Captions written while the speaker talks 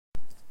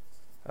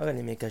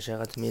הריני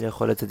מקשר עצמי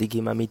לכל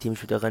הצדיקים האמיתים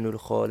שותרנו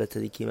לכל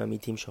הצדיקים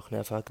האמיתים שוכני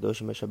אף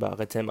הקדוש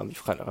משבארצם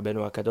המבחן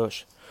רבנו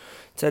הקדוש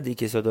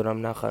צדיק יסוד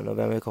עולם נחן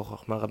נובע מכוח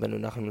חוכמה רבנו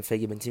נחמן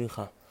מפגי בן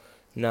שמחה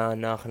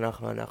נח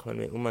נחמן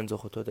מאומן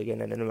זוכותו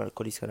תגן עלינו ועל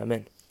כל ישראל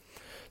אמן.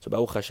 So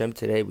Baruch Hashem,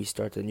 today we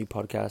start a new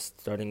podcast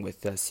starting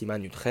with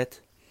Siman Yudchet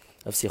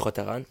of Sichot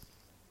Haran,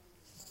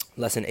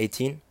 lesson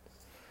 18,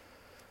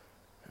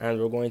 and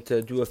we're going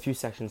to do a few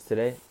sections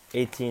today,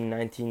 18,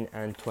 19,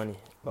 and 20,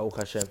 Baruch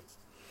Hashem.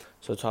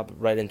 So let's hop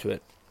right into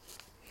it.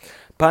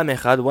 פעם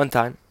אחד, one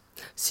time,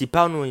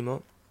 סיפרנו עמו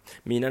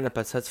מעניין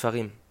הפצת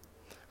ספרים.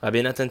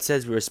 Rabbi Natan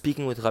says we were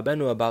speaking with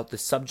Rabeinu about the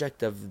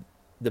subject of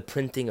the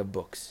printing of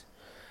books.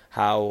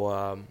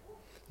 How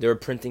there were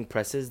printing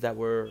presses that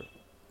were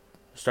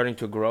starting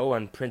to grow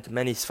and print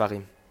many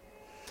ספרים.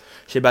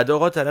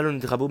 שבדורות הללו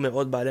נתרבו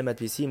מאוד בעלי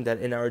מדפיסים, that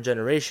in our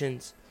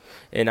generations,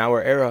 in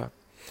our era,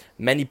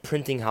 many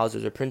printing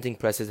houses or printing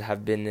presses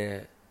have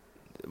been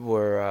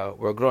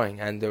were growing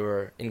and they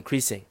were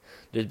increasing.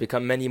 There's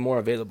become many more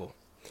available.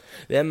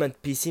 והם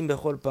מדפיסים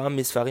בכל פעם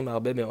מספרים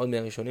הרבה מאוד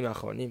מהראשונים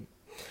האחרונים.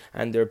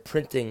 And they're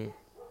printing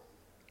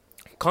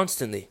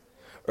constantly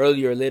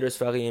earlier, later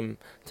ספרים,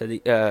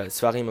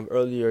 ספרים of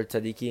earlier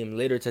tzadikim,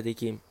 later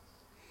tzadikim.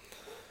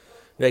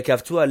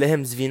 וכבצו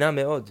עליהם זבינה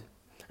מאוד.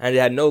 And they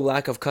had no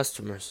lack of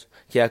customers.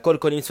 כי הכל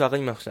קונים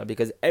ספרים עכשיו,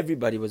 because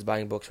everybody was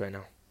buying books right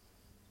now.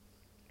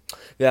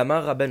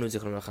 ואמר רבנו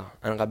זיכרונו לברכה,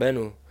 and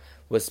Rabeinu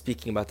was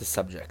speaking about the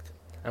subject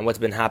and what's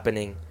been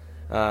happening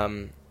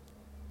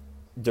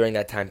during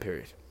that time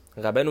period.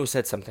 Rabeinu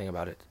said something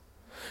about it.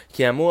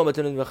 כי אמרו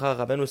רבנו לברכה,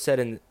 Rabeinu said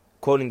in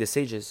quoting the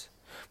sages,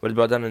 what is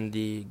brought down in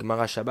the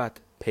Gemara Shabbat,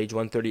 page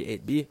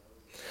 138b,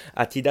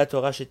 עתידה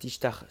תורה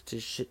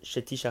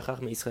שתשכח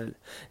מישראל.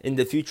 In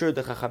the future,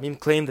 the Chachamim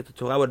claimed that the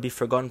Torah would be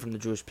forgotten from the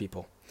Jewish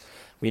people.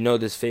 We know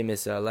this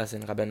famous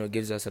lesson Rabeinu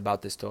gives us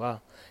about this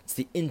Torah. It's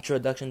the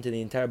introduction to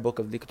the entire book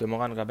of Likutei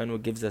Moharan. Rabeinu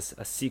gives us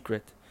a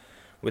secret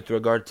with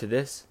regard to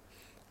this,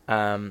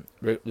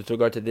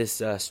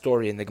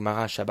 story in the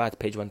Gemara Shabbat,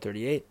 page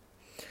 138,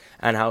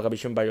 and how Rabbi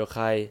Shimon Bar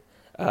Yochai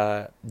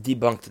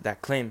debunked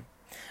that claim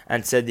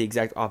and said the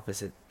exact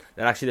opposite,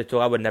 that actually the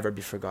Torah would never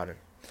be forgotten.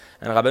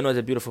 And Rabeinu has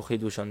a beautiful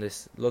chidush on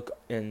this. Look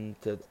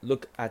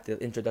at the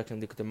introduction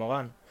of Likutei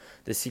Moharan,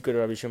 the secret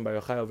of Rabbi Shimon Bar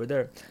Yochai over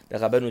there,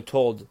 that Rabeinu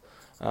told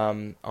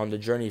on the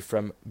journey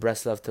from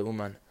Breslov to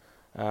Uman,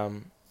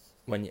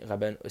 when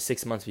Rabeinu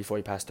 6 months before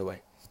he passed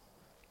away.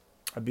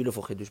 A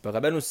beautiful chidush. But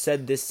Rabeinu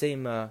said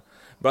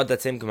brought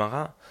that same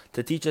Gemara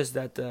to teach us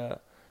that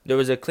there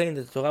was a claim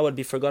that the Torah would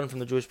be forgotten from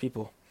the Jewish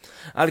people.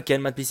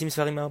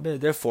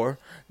 Therefore,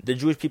 the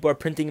Jewish people are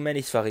printing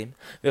many sfarim.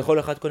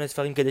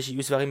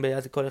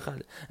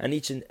 And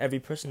each and every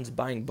person is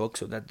buying books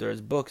so that there is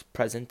books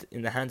present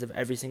in the hands of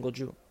every single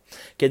Jew.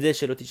 So that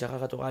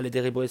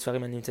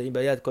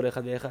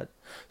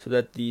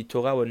the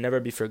Torah will never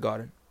be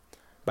forgotten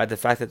by the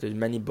fact that there's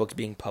many books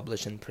being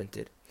published and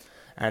printed,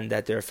 and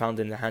that they're found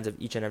in the hands of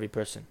each and every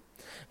person.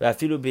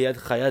 And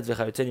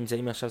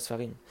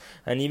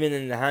even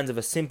in the hands of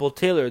a simple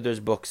tailor, there's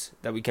books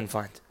that we can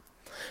find.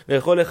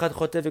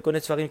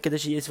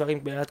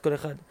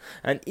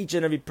 And each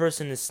and every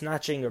person is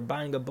snatching or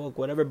buying a book,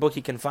 whatever book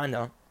he can find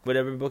on,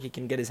 whatever book he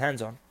can get his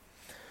hands on.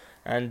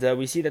 And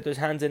we see that there's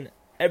hands in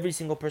every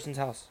single person's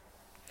house.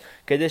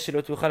 So that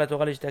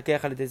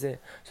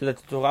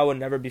the Torah will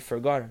never be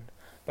forgotten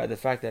by the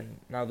fact that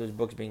now there's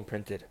books being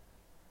printed.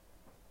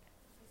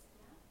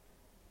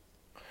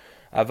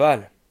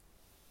 Aval,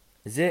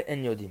 ze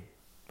en yodim.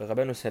 But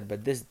Rabeinu said,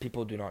 but this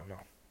people do not know.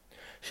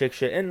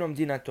 Shekshe'en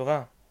lomdin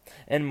Torah,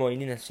 en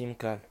mo'inin hasfarim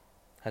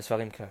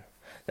klal.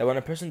 That when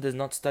a person does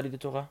not study the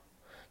Torah,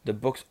 the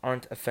books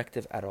aren't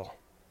effective at all.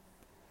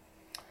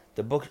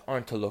 The books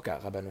aren't to look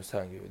at, Rabeinu is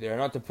telling you. They are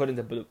not to put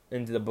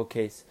into the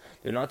bookcase.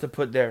 They're not to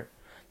put there.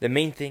 The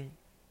main thing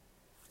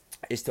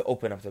is to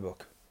open up the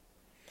book.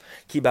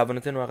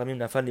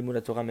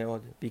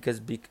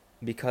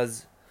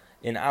 Because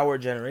in our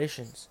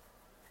generations,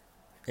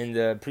 in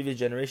the previous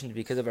generations,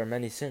 because of our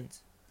many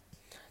sins,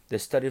 the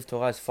study of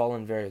Torah has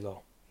fallen very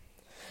low.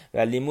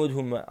 And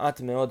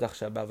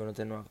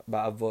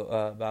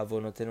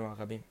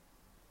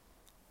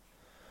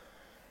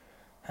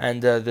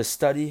the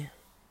study,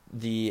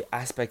 the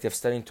aspect of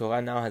studying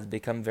Torah now has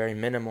become very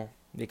minimal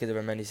because of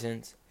our many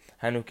sins.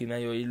 Meaning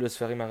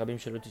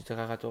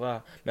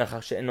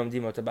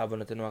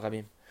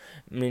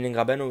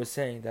Rabeinu was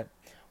saying that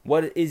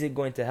what is it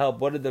going to help?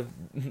 What are the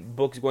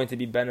books going to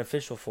be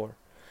beneficial for?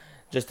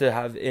 Just to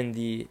have in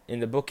the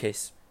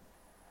bookcase,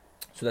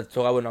 so that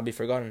Torah will not be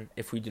forgotten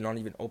if we do not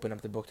even open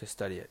up the book to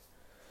study it.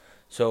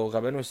 So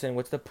Rabeinu was saying,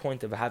 what's the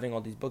point of having all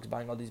these books,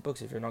 buying all these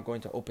books, if you're not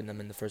going to open them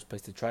in the first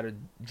place to try to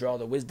draw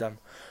the wisdom,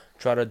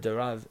 try to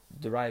derive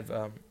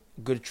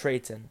good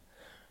traits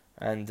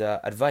and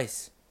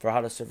advice for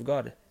how to serve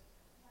God?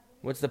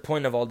 What's the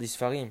point of all these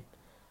farim?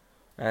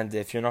 And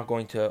if you're not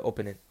going to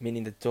open it,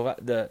 meaning the Torah,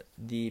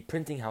 the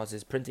printing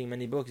houses printing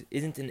many books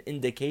isn't an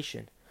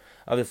indication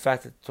of the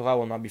fact that the Torah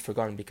will not be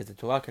forgotten, because the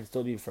Torah can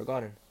still be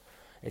forgotten.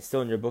 It's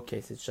still in your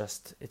bookcase.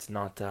 It's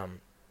not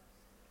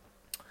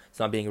It's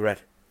not being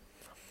read.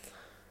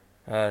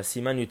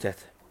 Siman Yutet.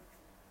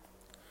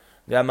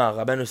 Ve'amar,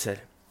 Rabeinu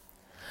said,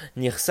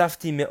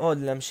 Nichsafti me'od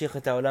lamshich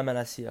et ha'olam al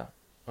asiyah.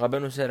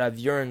 Rabeinu said, I've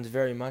yearned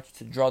very much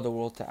to draw the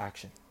world to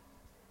action.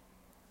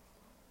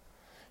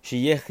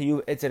 שיהיה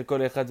חיוב אצל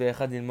כל אחד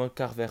ואחד ללמוד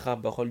כך וכך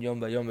בכל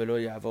יום ויום ולא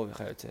יעבור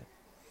וכיוצא.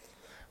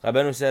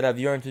 Rabeinu said, I've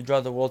yearned to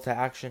draw the world to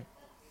action.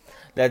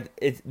 That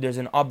there's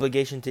an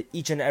obligation to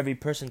each and every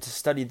person to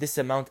study this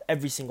amount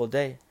every single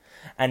day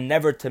and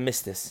never to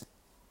miss this.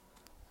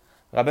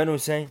 Rabeinu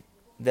is saying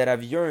that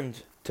I've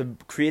yearned to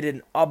create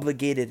an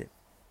obligated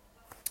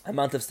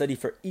amount of study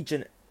for each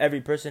and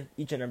every person,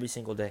 each and every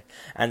single day,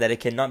 and that it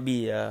cannot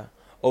be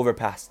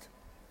overpassed.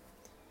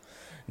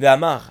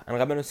 ואמר, and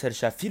Rabeinu said,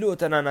 שאפילו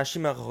אותן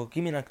האנשים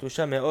הרחוקים מן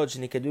הקדושה מאוד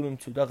שנקדו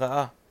במצודה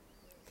רעה,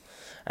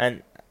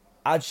 and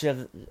עד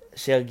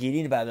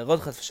שהרגילין בעבירות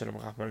חס ושלום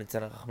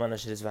רחמנא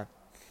שליצלן.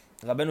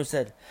 Rabeinu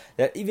said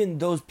that even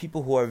those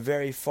people who are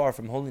very far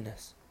from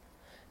holiness,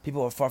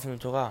 people who are far from the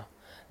Torah,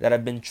 that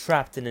have been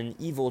trapped in an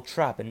evil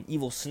trap, an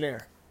evil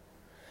snare,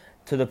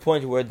 to the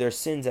point where their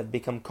sins have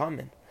become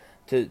common,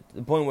 to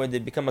the point where they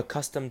become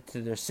accustomed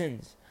to their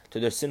sins, to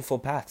their sinful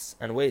paths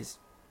and ways.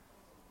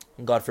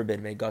 God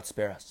forbid, may God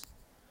spare us.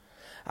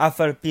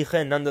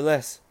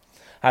 Nonetheless,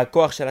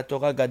 הכוח של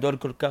התורה גדול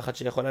כל כך עד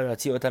שיכולה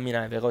להוציא אותה מן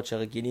העבירות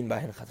שרגילים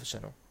בהן חס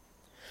ושלום.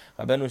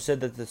 Rabeinu said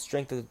that the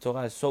strength of the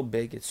Torah is so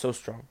big, it's so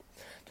strong,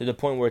 to the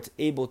point where it's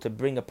able to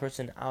bring a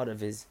person out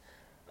of his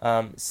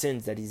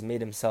sins that he's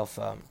made himself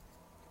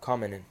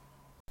common in.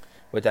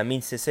 What that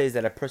means to say is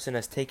that a person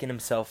has taken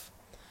himself,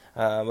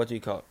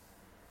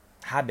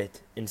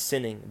 habit in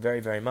sinning very,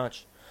 very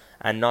much,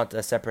 and not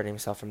separating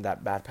himself from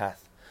that bad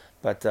path.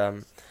 But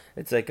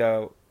it's like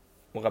what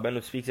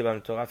Rabeinu speaks about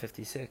in Torah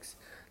 56,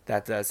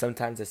 that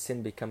sometimes a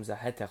sin becomes a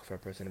hetech for a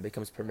person, it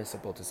becomes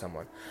permissible to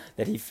someone.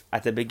 That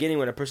at the beginning,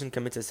 when a person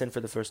commits a sin for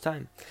the first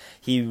time,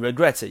 he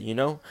regrets it,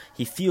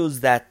 he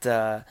feels that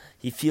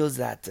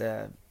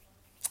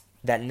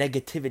that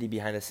negativity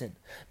behind the sin.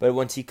 But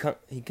once he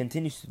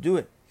continues to do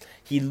it,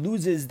 he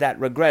loses that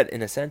regret,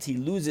 in a sense, he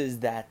loses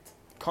that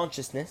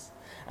consciousness,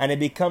 and it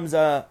becomes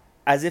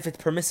as if it's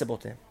permissible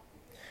to him,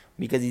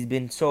 because he's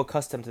been so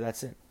accustomed to that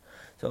sin.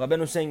 So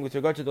Rabeinu is saying, with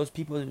regard to those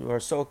people who are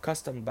so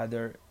accustomed by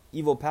their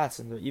evil paths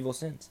and their evil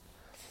sins,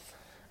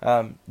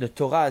 the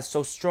Torah is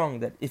so strong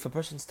that if a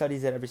person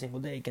studies it every single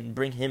day, it can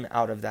bring him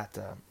out of that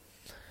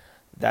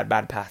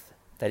bad path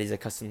that he's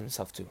accustomed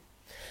himself to.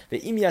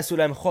 ואם יעשו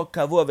להם חוק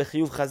קבוע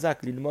וחיוב חזק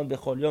ללמוד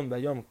בכל יום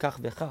ויום כך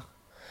וכך,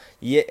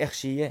 יהיה איך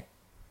שיהיה.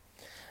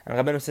 And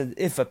Rabeinu said,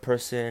 if a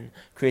person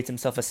creates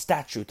himself a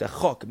statute, a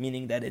chok,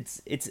 meaning that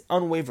it's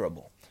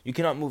unwaverable, you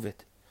cannot move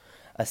it,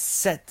 a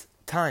set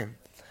time,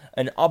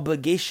 an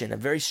obligation, a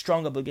very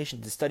strong obligation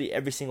to study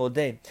every single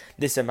day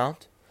this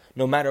amount,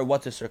 no matter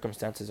what the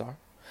circumstances are.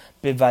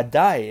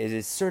 Bevadai, it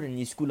is certain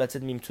it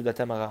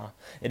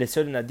is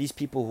certain that these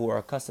people who are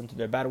accustomed to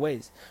their bad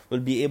ways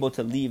will be able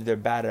to leave their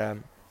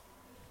bad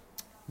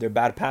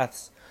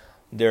paths,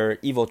 their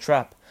evil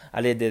trap,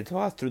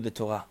 through the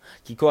Torah.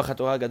 Because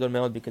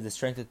the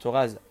strength of the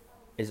Torah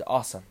is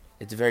awesome.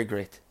 It's very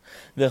great.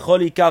 And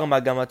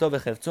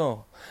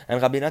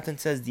Rabbi Natan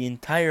says the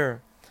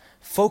entire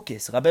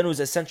focus, Rabeinu's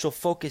essential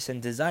focus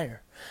and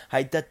desire,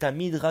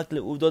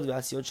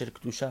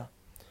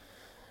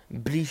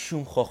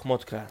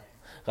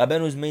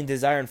 Rabeinu's main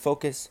desire and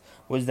focus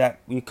was that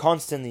we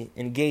constantly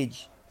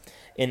engage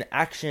in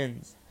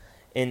actions,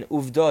 in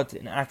uvdot,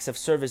 in acts of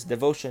service,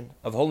 devotion,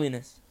 of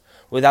holiness,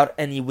 without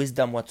any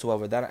wisdom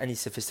whatsoever, without any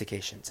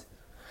sophistications.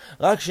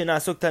 That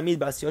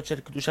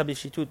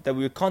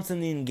we are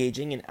constantly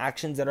engaging in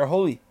actions that are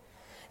holy,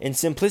 in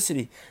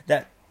simplicity,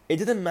 that it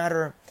doesn't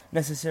matter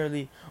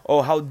necessarily,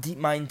 how deep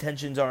my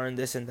intentions are in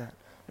this and that.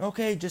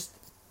 Okay, just,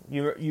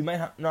 you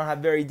might not have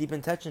very deep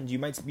intentions, you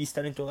might be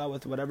studying Torah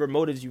with whatever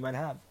motives you might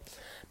have,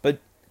 but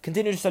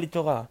continue to study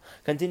Torah,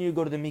 continue to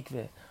go to the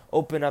mikveh,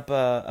 open up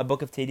a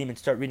book of Tehillim and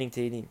start reading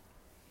Tehillim.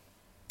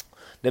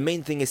 The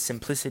main thing is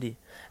simplicity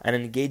and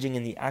engaging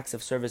in the acts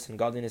of service and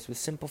godliness with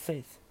simple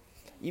faith.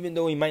 Even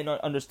though we might not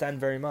understand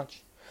very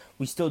much,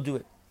 we still do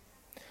it.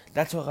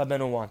 That's what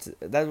Rabeinu wants.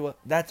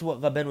 That's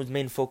what Rabeinu's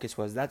main focus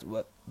was. That's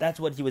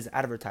what he was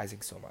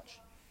advertising so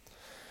much.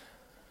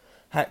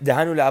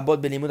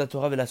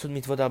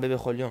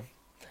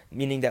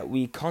 Meaning that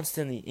we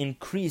constantly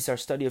increase our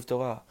study of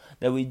Torah,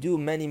 that we do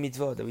many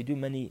mitzvot, that we do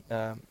many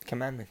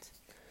commandments.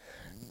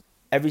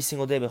 Every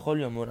single day, to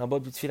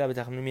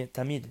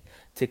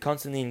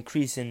constantly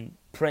increase in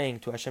praying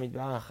to Hashem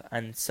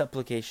and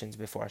supplications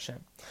before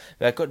Hashem.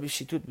 That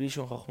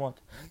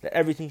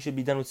everything should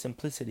be done with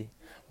simplicity,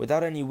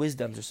 without any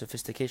wisdoms or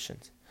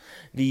sophistications.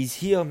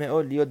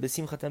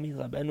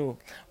 Rabeinu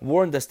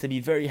warned us to be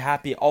very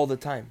happy all the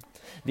time.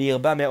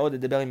 And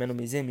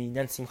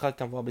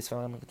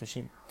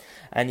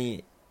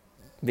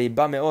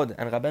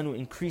Rabeinu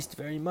increased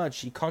very much.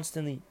 He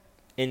constantly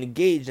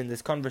engaged in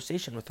this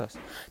conversation with us,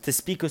 to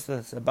speak with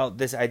us about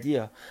this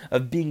idea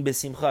of being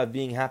besimcha, of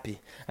being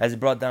happy, as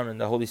brought down in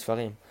the Holy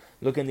Sfarim.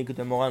 Look in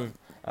the Moran,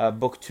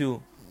 book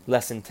 2,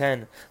 lesson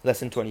 10,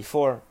 lesson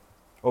 24,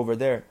 over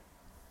there.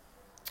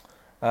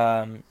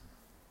 Um,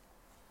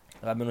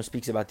 Rabeinu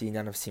speaks about the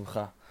inyan of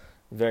simcha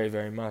very,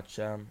 very much.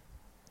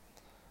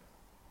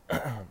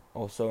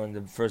 Also in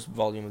the first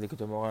volume of the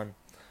Likutei Moharan,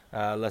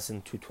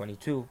 lesson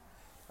 222.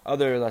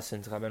 Other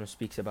lessons, Rabeinu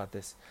speaks about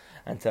this,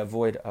 and to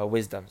avoid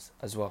wisdoms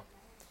as well.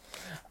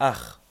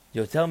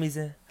 Yoter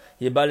mizeh,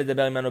 yebal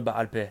ledaber imanu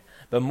ba'al peh.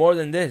 But more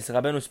than this,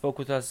 Rabeinu spoke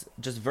with us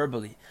just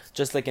verbally,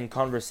 just like in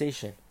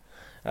conversation.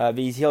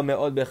 והזהיר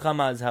מאוד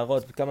בכמה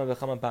אזהרות, בכמה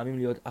וכמה פעמים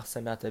להיות אך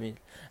שמח תמיד.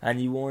 And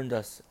he warned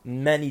us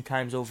many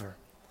times over,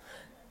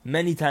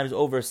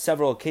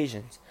 several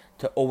occasions,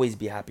 to always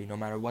be happy, no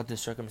matter what the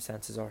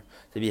circumstances are,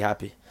 to be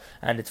happy.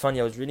 And it's funny,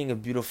 I was reading a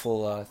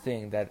beautiful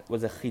thing that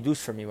was a chidush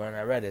for me when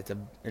I read it,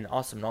 an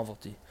awesome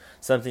novelty,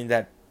 something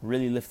that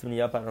really lifted me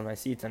up out of my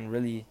seat and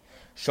really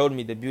showed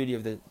me the beauty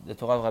of the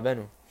Torah of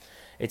Rabeinu.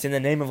 It's in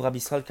the name of Rabbi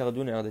Yisrael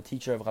Karduner, the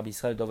teacher of Rabbi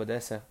Yisrael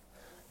Dovodeser.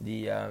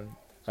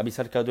 Rabbi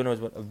Yisrael Karduner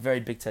was a very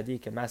big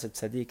tzaddik, a massive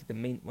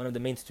tzaddik, one of the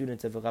main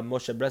students of Rabbi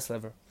Moshe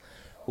Breslever,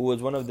 who was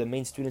one of the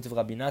main students of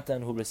Rabbi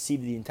Natan, who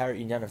received the entire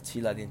inyan of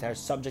tefillah, the entire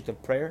subject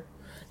of prayer.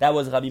 That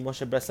was Rabbi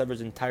Moshe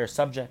Breslever's entire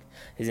subject,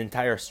 his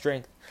entire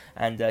strength,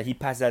 and he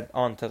passed that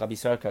on to Rabbi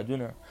Yisrael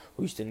Karduner,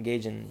 who used to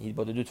engage in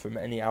Hidbodedut for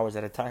many hours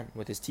at a time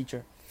with his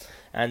teacher.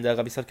 And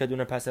Rabbi Yisrael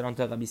Karduner passed it on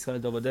to Rabbi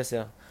Yisrael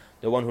Dovodeser,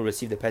 the one who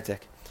received the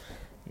Petek.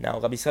 Now,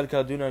 Rabbi Yisrael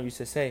Karduner used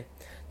to say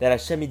that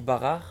Hashem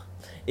Yitbarach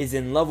is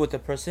in love with a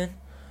person,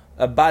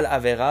 a Bal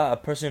Avera, a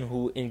person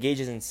who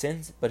engages in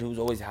sins, but who's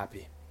always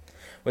happy.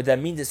 What that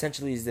means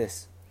essentially is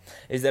this,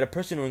 is that a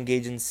person who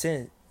engages in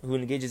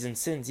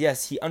sins,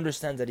 yes, he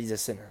understands that he's a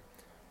sinner,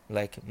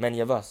 like many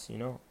of us,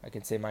 I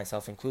can say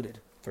myself included,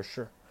 for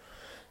sure.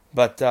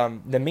 But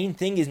the main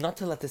thing is not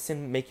to let the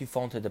sin make you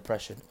fall into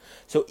depression.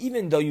 So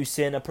even though you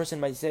sin, a person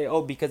might say,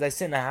 oh, because I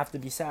sin, I have to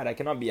be sad, I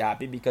cannot be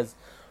happy, because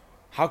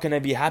how can I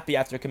be happy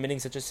after committing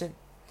such a sin?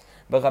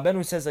 But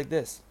Rabeinu says like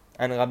this,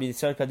 and Rabbi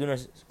Yisrael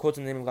Karduner quotes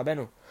in the name of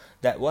Rabeinu,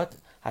 that what?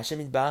 Hashem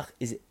Yitbarach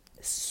is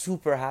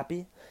super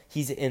happy,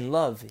 he's in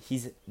love,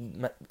 he's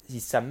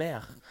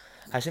sameach.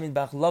 Hashem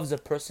Yitbarach loves a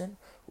person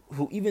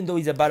who, even though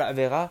he's a bara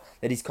avera,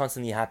 that he's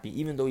constantly happy.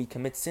 Even though he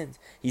commits sins,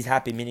 he's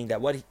happy, meaning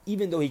that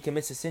even though he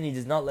commits a sin, he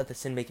does not let the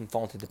sin make him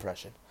fall into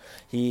depression.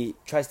 He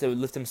tries to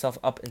lift himself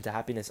up into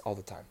happiness all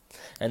the time.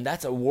 And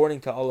that's a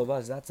warning to all of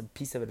us. That's a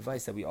piece of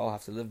advice that we all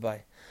have to live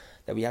by.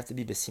 That we have to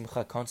be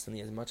besimcha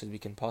constantly as much as we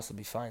can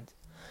possibly find.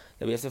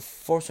 That we have to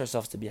force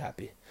ourselves to be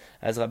happy.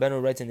 As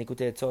Rabeinu writes in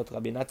Likutei Etzot,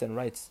 Rabbi Natan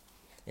writes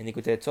in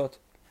Likutei Etzot,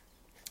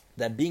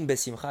 that being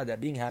besimcha,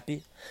 that being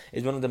happy,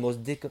 is one of the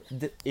most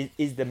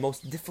the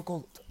most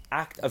difficult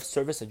act of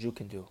service a Jew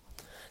can do,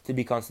 to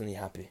be constantly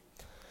happy.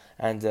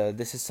 And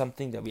this is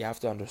something that we have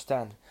to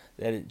understand,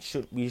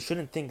 that we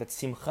shouldn't think that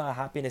simcha,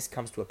 happiness,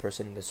 comes to a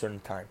person in a certain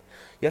time.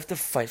 You have to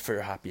fight for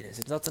your happiness.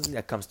 It's not something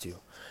that comes to you.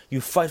 You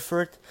fight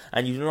for it,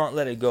 and you do not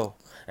let it go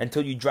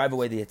until you drive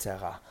away the Yetzer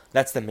Hara.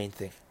 That's the main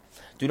thing.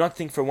 Do not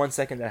think for 1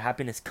 second that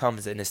happiness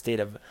comes in a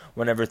state of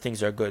whenever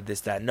things are good,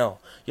 this, that. No.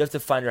 You have to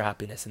find your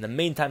happiness. And the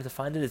main time to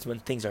find it is when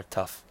things are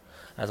tough.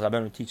 As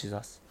Rabeinu teaches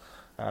us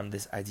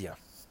this idea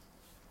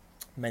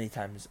many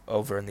times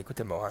over in the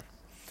Likutei Moharan.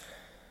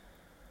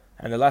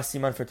 And the last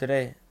siman for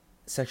today,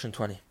 section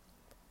 20.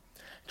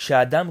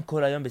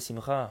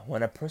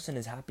 When a person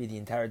is happy the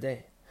entire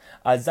day,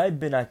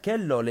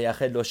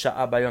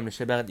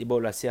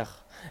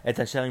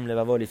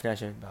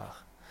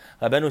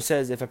 Rabeinu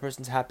says if a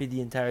person's happy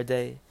the entire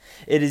day,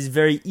 it is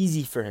very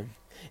easy for him.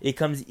 It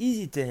comes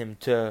easy to him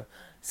to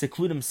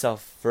seclude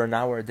himself for an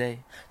hour a day,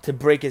 to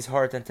break his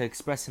heart and to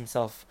express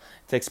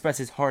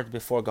his heart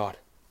before God.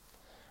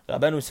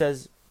 Rabeinu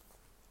says,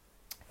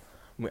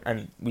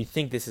 and we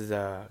think this is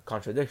a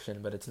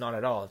contradiction, but it's not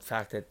at all. In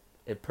fact,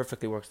 it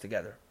perfectly works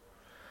together.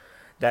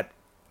 That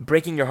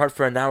breaking your heart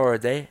for an hour a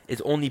day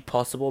is only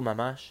possible,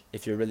 mamash,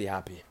 if you're really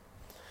happy.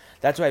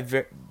 That's why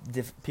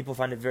people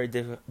find it very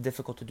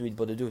difficult to do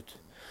Hidbodedut.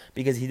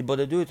 Because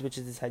Hidbodedut, which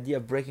is this idea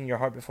of breaking your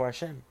heart before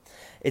Hashem,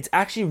 it's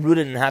actually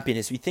rooted in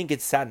happiness. We think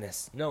it's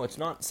sadness. No, it's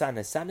not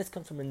sadness. Sadness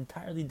comes from an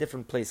entirely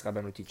different place,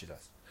 Rabeinu teaches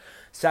us.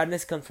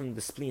 Sadness comes from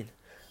the spleen.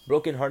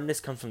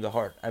 Brokenheartedness comes from the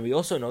heart. And we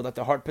also know that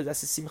the heart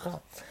possesses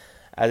simcha.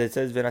 As it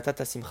says,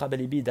 V'natata simcha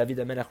belibi, David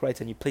HaMelech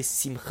writes, and you place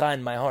simcha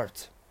in my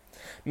heart.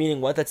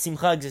 Meaning what? That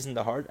simcha exists in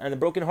the heart, and the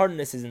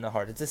brokenheartedness is in the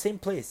heart. It's the same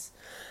place.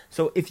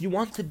 So if you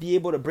want to be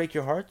able to break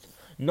your heart,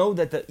 know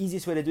that the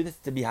easiest way to do this is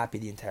to be happy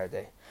the entire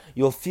day.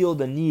 You'll feel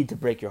the need to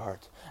break your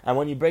heart. And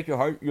when you break your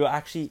heart, you'll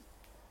actually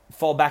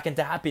fall back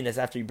into happiness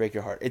after you break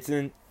your heart.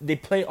 They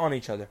play on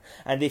each other,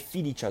 and they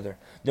feed each other.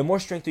 The more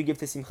strength you give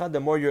to simcha,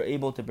 the more you're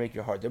able to break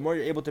your heart. The more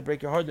you're able to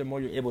break your heart, the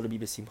more you're able to be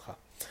besimcha.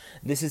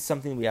 This is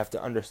something we have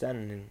to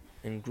understand and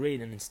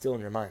ingrate and instill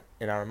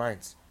in our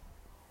minds.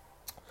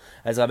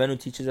 As Rabeinu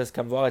teaches us,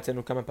 as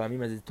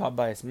it's taught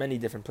by us many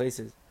different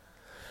places,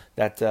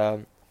 that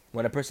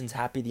when a person's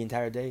happy the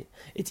entire day,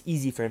 it's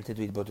easy for him to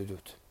do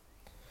Hidbodedut.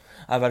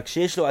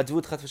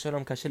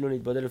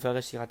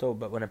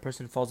 But when a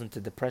person falls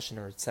into depression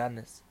or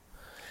sadness,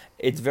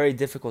 it's very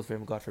difficult for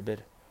him, God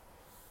forbid,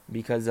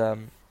 because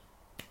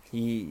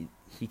he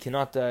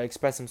cannot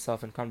express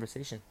himself in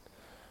conversation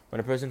When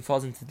a person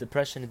falls into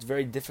depression, it's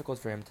very difficult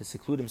for him to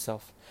seclude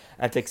himself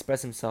and to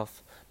express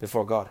himself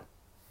before God.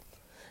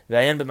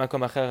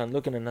 And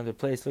look in another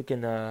place, look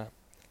in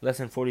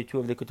lesson 42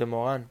 of Likutei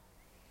Moharan,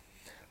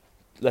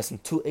 lesson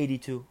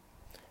 282,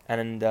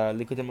 and in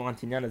Likutei Moharan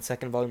Tinyan, the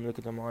second volume of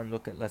Likutei Moharan,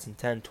 look at lesson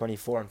 10,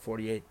 24, and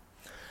 48.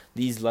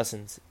 These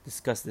lessons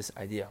discuss this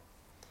idea.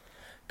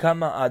 How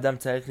much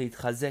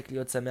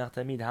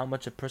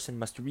a person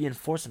must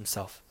reinforce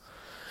himself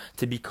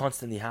to be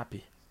constantly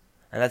happy.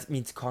 And that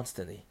means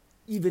constantly.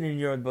 Even in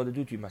your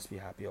bodedut, you must be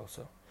happy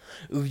also.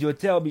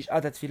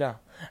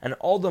 And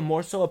all the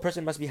more so, a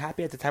person must be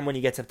happy at the time when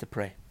he gets up to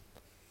pray.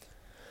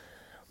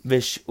 A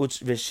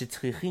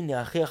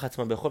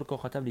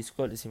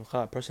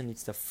person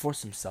needs to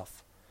force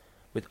himself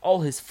with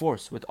all his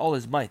force, with all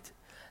his might,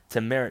 to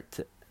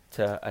merit,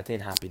 to attain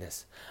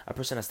happiness. A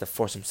person has to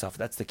force himself.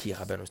 That's the key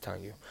Rabeinu was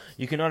telling you.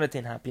 You cannot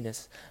attain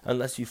happiness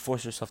unless you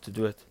force yourself to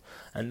do it.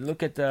 And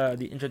look at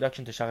the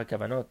introduction to Shara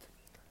Kavanot.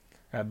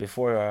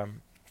 Before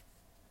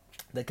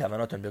the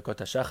Kavanot and Birkot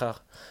HaShachar,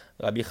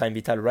 Rabbi Chaim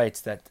Vital writes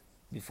that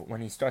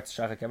when he starts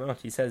Shara Kavanot,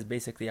 he says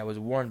basically, I was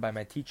warned by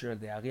my teacher,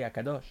 the Ari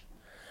HaKadosh,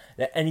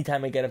 that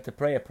anytime I get up to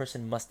pray,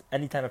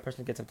 anytime a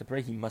person gets up to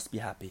pray, he must be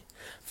happy.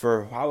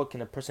 For how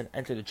can a person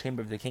enter the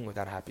chamber of the king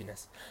without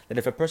happiness? That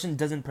if a person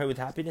doesn't pray with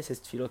happiness, his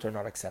tefillot are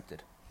not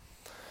accepted.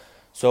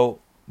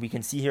 So we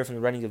can see here from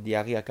the writings of the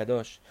Ari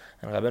HaKadosh,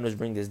 and Rabeinu is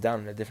bringing this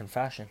down in a different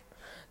fashion,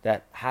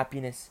 that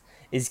happiness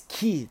is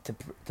key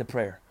to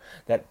prayer.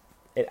 That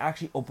it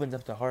actually opens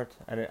up the heart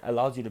and it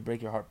allows you to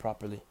break your heart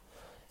properly.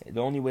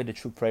 The only way to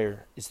true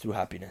prayer is through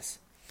happiness.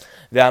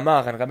 And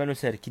Rabeinu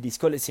said,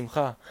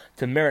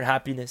 to merit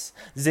happiness,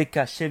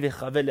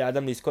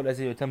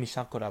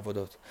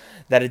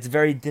 that it's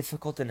very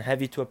difficult and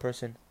heavy to a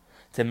person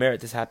to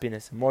merit this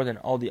happiness more than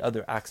all the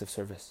other acts of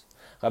service.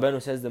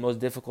 Rabeinu says the most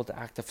difficult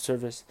act of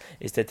service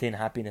is to attain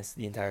happiness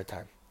the entire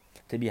time,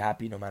 to be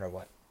happy no matter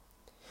what.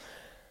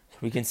 So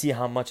we can see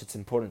how much it's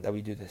important that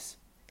we do this.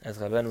 As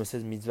Rabeinu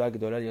says, mitzvah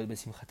gedolah liot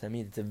besimcha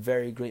tamid. It's a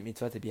very great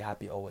mitzvah to be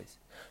happy always.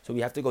 So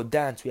we have to go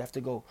dance. We have to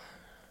go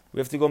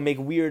make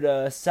weird.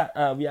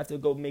 We have to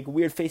go make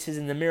weird faces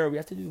in the mirror. We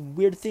have to do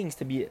weird things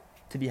to be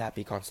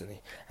happy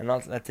constantly, and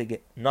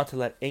not to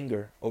let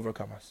anger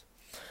overcome us.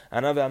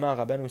 Anav Amar,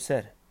 Rabeinu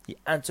said, he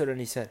answered and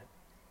he said,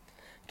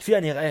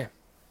 it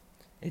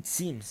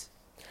seems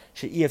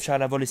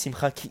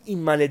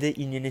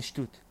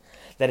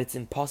that it's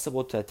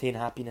impossible to attain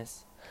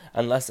happiness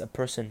unless a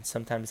person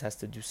sometimes has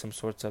to do some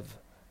sorts of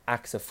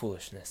acts of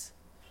foolishness.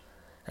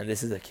 And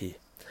this is the key.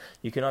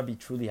 You cannot be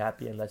truly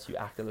happy unless you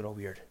act a little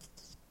weird.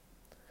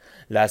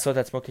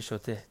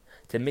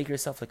 To make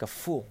yourself like a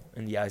fool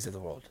in the eyes of the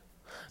world.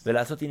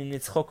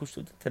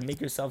 To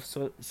make yourself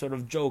sort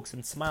of jokes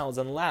and smiles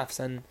and laughs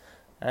and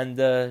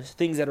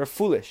things that are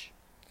foolish,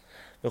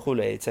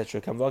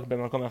 etc.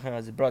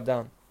 As it brought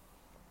down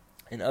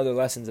in other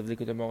lessons of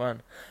Likutei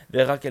Moharan.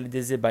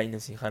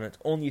 It's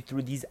only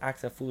through these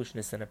acts of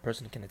foolishness that a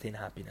person can attain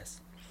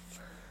happiness.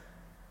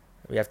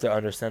 We have to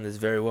understand this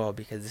very well,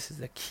 because this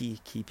is a key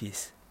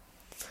piece.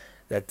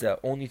 That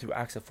only through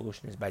acts of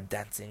foolishness, by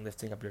dancing,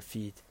 lifting up your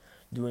feet,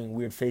 doing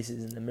weird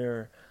faces in the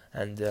mirror,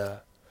 and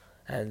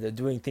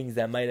doing things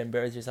that might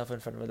embarrass yourself in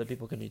front of other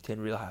people, can attain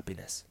real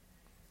happiness.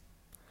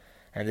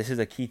 And this is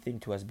a key thing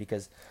to us,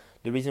 because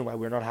the reason why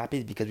we're not happy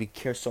is because we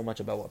care so much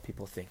about what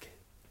people think.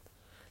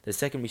 The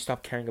second we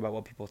stop caring about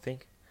what people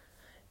think,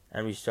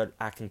 and we start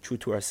acting true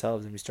to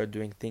ourselves, and we start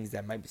doing things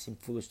that might seem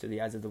foolish to the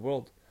eyes of the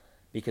world,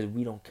 because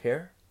we don't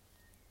care,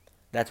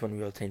 that's when we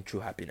will attain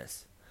true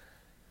happiness.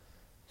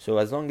 So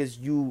as long as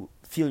you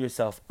feel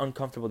yourself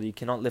uncomfortable, that you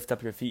cannot lift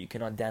up your feet, you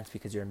cannot dance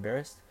because you're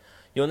embarrassed,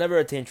 you'll never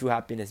attain true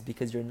happiness,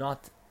 because you're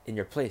not in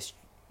your place.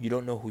 You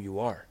don't know who you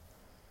are.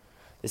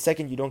 The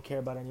second you don't care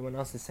about anyone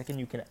else, the second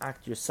you can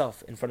act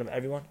yourself in front of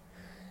everyone,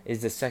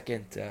 is the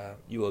second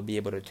you will be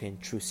able to attain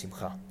true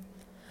simcha.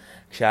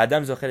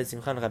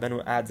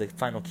 Rabeinu adds a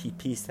final key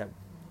piece that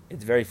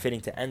it's very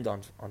fitting to end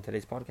on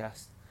today's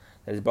podcast,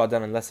 that is brought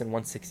down in lesson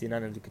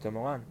 169 of Likutei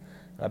Moharan.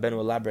 Rabeinu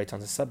elaborates on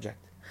the subject,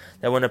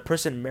 that when a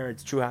person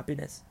merits true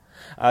happiness,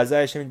 then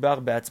Hashem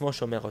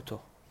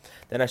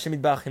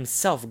Yitbarach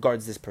himself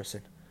guards this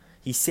person.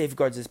 He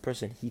safeguards this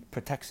person. He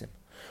protects him.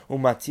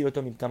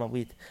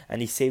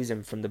 And he saves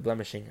him from the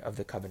blemishing of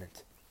the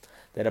covenant.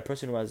 That a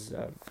person who has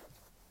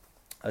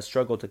a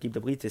struggle to keep the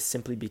brit is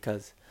simply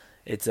because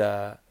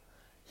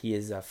he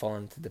is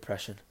fallen into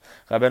depression.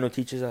 Rabeinu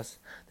teaches us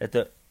that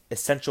the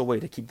essential way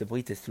to keep the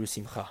brit is through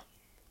simcha.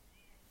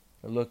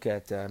 We'll look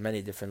at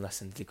many different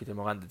lessons Likutei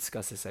Moharan that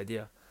discuss this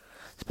idea.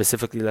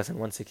 Specifically, lesson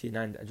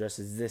 169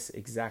 addresses this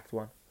exact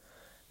one,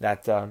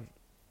 that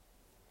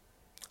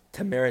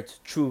to merit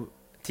true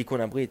tikkun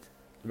habrit,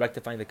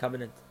 rectifying the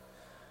covenant,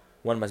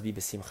 one must be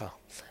besimcha.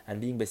 And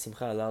being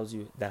besimcha allows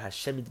you that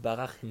Hashem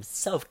Yitbarach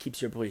himself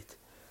keeps your brit,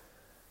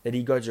 that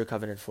he guards your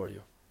covenant for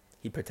you.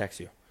 He protects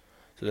you.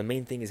 So the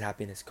main thing is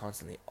happiness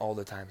constantly, all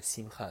the time.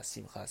 Simcha,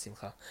 simcha,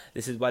 simcha.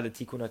 This is why the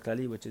tikkun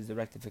haklali, which is the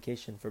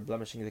rectification for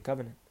blemishing the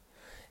covenant,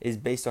 is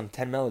based on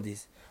 10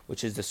 melodies,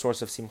 which is the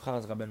source of simcha,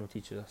 as Rabeinu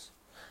teaches us.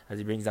 As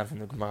he brings down from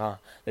the Gemara,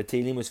 the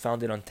Tehillim was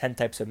founded on 10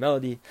 types of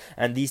melody,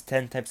 and these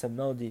 10 types of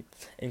melody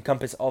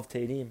encompass all of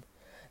Tehillim.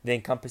 They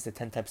encompass the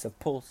 10 types of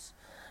pulse.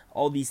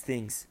 All these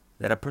things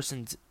that a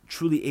person's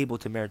truly able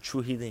to merit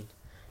true healing,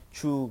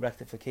 true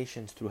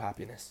rectifications through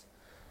happiness.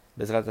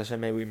 Bezrat Hashem,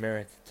 may we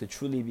merit to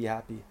truly be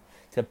happy,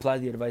 to apply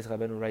the advice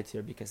Rabeinu writes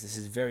here, because this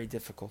is very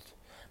difficult,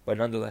 but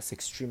nonetheless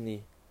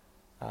extremely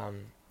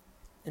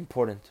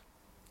important,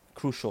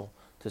 crucial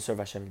to serve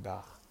Hashem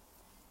Yibach.